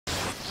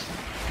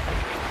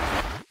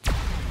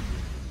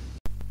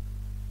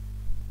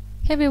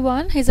Hey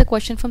everyone, here's a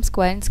question from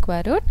square and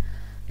square root.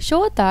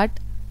 Show that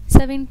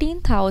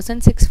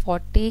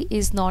 17,640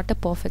 is not a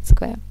perfect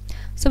square.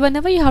 So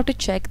whenever you have to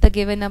check the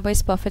given number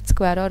is perfect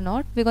square or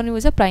not, we're going to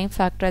use a prime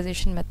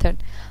factorization method.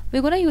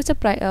 We're going to use we're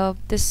going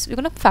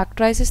to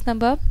factorize this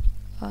number.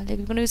 We're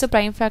going to use a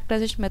prime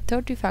factorization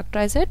method to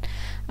factorize it,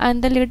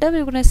 and then later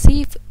we're going to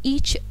see if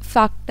each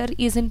factor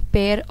is in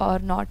pair or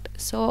not.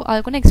 So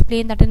I'm going to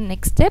explain that in the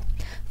next step.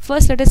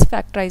 First, let us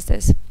factorize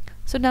this.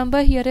 So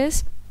number here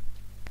is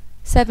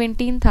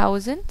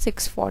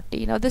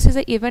 17,640. Now this is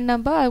an even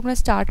number. I'm going to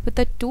start with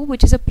a 2,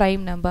 which is a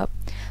prime number.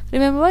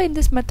 Remember, in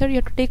this method you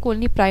have to take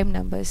only prime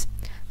numbers.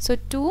 So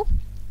 2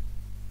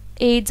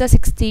 8s are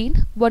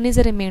 16, 1 is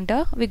a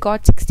remainder, we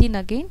got 16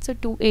 again, so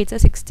 2 8s are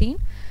 16,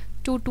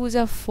 2 2s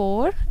are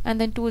 4, and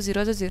then 2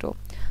 zeros are 0.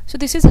 So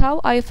this is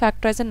how I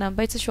factorize a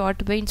number. It's a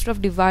short way. Instead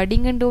of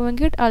dividing and doing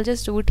it, I'll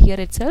just do it here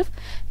itself.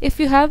 If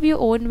you have your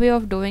own way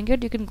of doing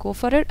it, you can go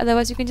for it.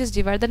 Otherwise you can just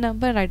divide the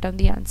number and write down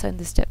the answer in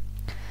this step.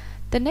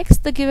 The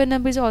next, the given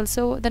number is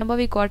also, the number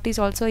we got is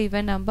also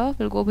even number.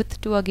 We'll go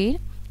with 2 again.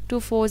 2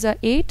 4s are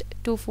 8,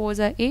 2 4s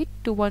are 8,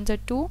 2 1s are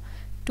 2,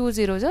 2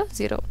 zeros are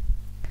 0.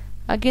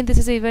 Again this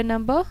is an even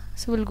number,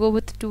 so we'll go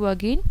with 2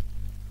 again.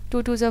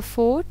 2 2s are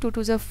 4, 2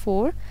 2s are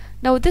 4.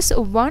 Now this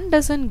 1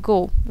 doesn't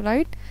go,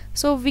 right?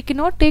 So we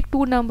cannot take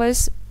two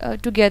numbers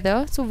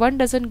together. So 1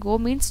 doesn't go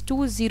means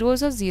 2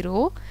 zeros are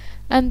 0,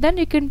 and then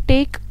you can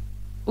take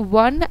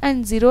 1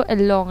 and 0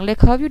 along,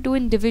 like how you do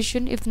in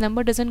division. If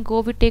number doesn't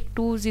go, we take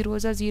 2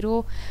 zeros are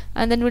 0,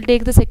 and then we'll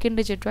take the second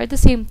digit, right? The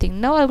same thing.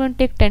 Now I'm going to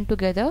take 10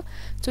 together,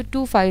 so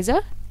 2 5s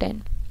are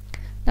 10.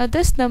 Now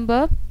this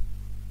number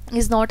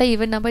is not an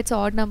even number, it's an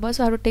odd number,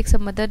 so I have to take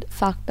some other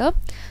factor.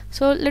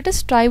 So let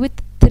us try with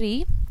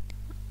 3.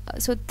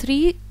 So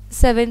 3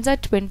 7s are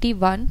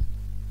 21.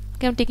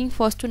 Okay, I'm taking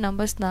first two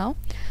numbers now.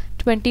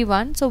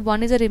 21, so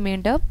 1 is a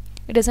remainder,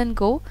 it doesn't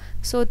go,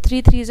 so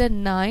 3 3s are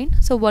 9,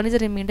 so 1 is a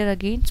remainder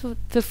again, so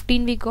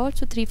 15 we got,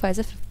 so 3 5s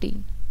are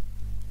 15.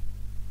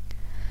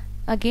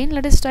 Again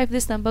let us try if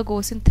this number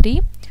goes in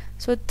 3.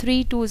 So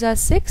 3 2s are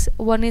 6,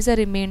 1 is a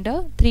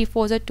remainder, 3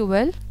 4s are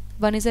 12,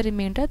 1 is a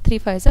remainder, 3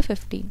 5s are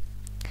 15.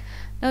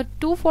 Now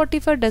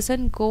 244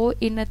 doesn't go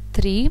in a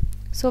 3,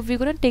 so we're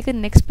going to take the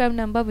next prime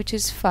number, which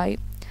is 5.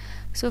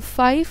 So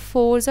 5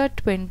 4s are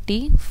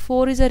 20,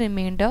 4 is a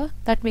remainder,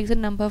 that makes the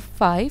number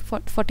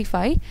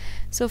 45.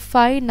 So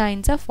 5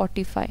 9s are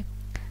 45.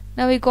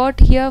 Now we got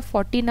here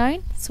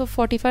 49, so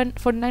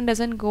 49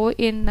 doesn't go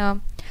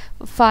in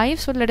 5,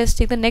 so let us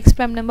take the next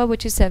prime number,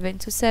 which is 7.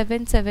 So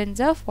 7 7s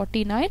are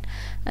 49,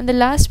 and the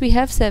last we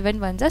have 7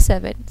 1s are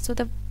 7. So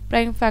the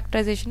prime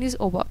factorization is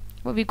over.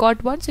 We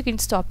got 1, so you can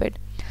stop it.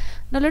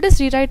 Now let us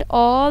rewrite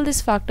all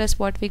these factors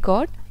what we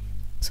got.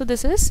 So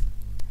this is,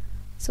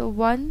 so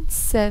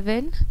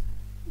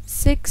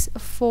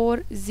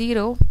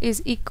 17640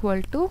 is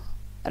equal to,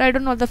 write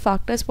down all the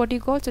factors what you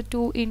got. So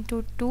 2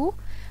 into 2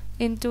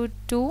 into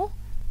 2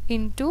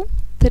 into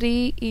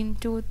 3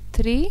 into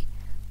 3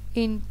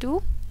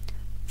 into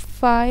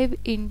 5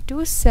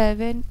 into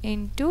 7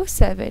 into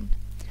 7.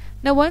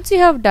 Now once you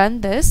have done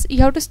this,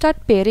 you have to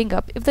start pairing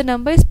up. If the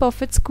number is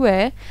perfect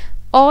square,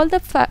 all the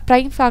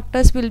prime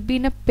factors will be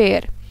in a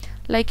pair.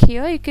 Like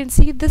here you can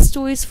see this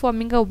 2 is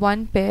forming a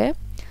 1 pair,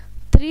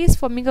 3 is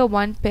forming a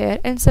 1 pair,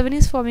 and 7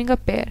 is forming a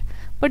pair.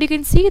 But you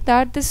can see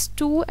that this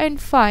 2 and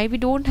 5 we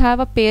don't have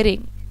a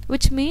pairing,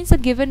 which means the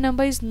given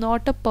number is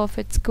not a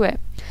perfect square.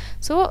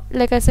 So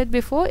like I said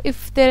before,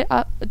 if there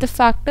are, the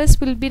factors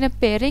will be in a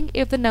pairing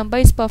if the number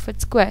is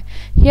perfect square.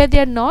 Here they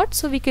are not,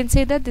 so we can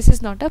say that this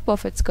is not a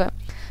perfect square.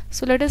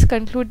 So let us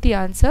conclude the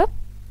answer.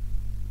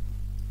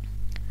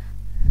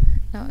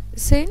 Now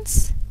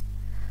since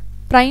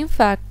prime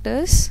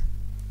factors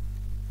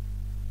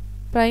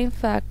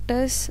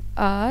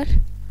are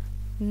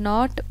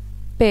not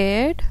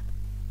paired,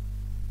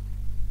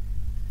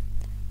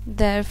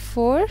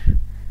 therefore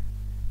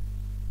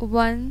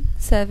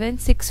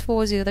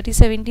 17640, that is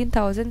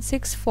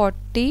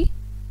 17,640,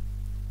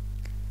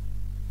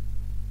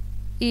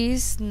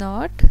 is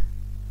not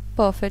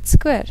perfect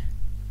square.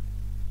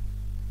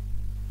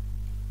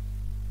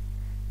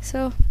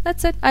 So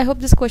that's it. I hope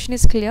this question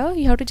is clear.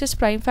 You have to just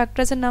prime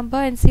factorize a number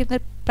and see if the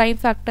prime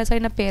factors are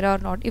in a pair or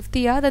not. If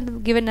they are, then the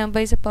given number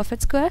is a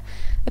perfect square.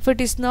 If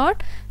it is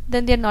not,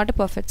 then they are not a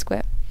perfect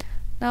square.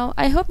 Now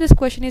I hope this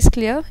question is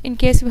clear. In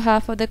case you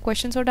have further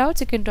questions or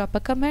doubts, you can drop a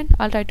comment.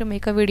 I'll try to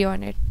make a video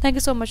on it. Thank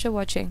you so much for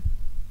watching.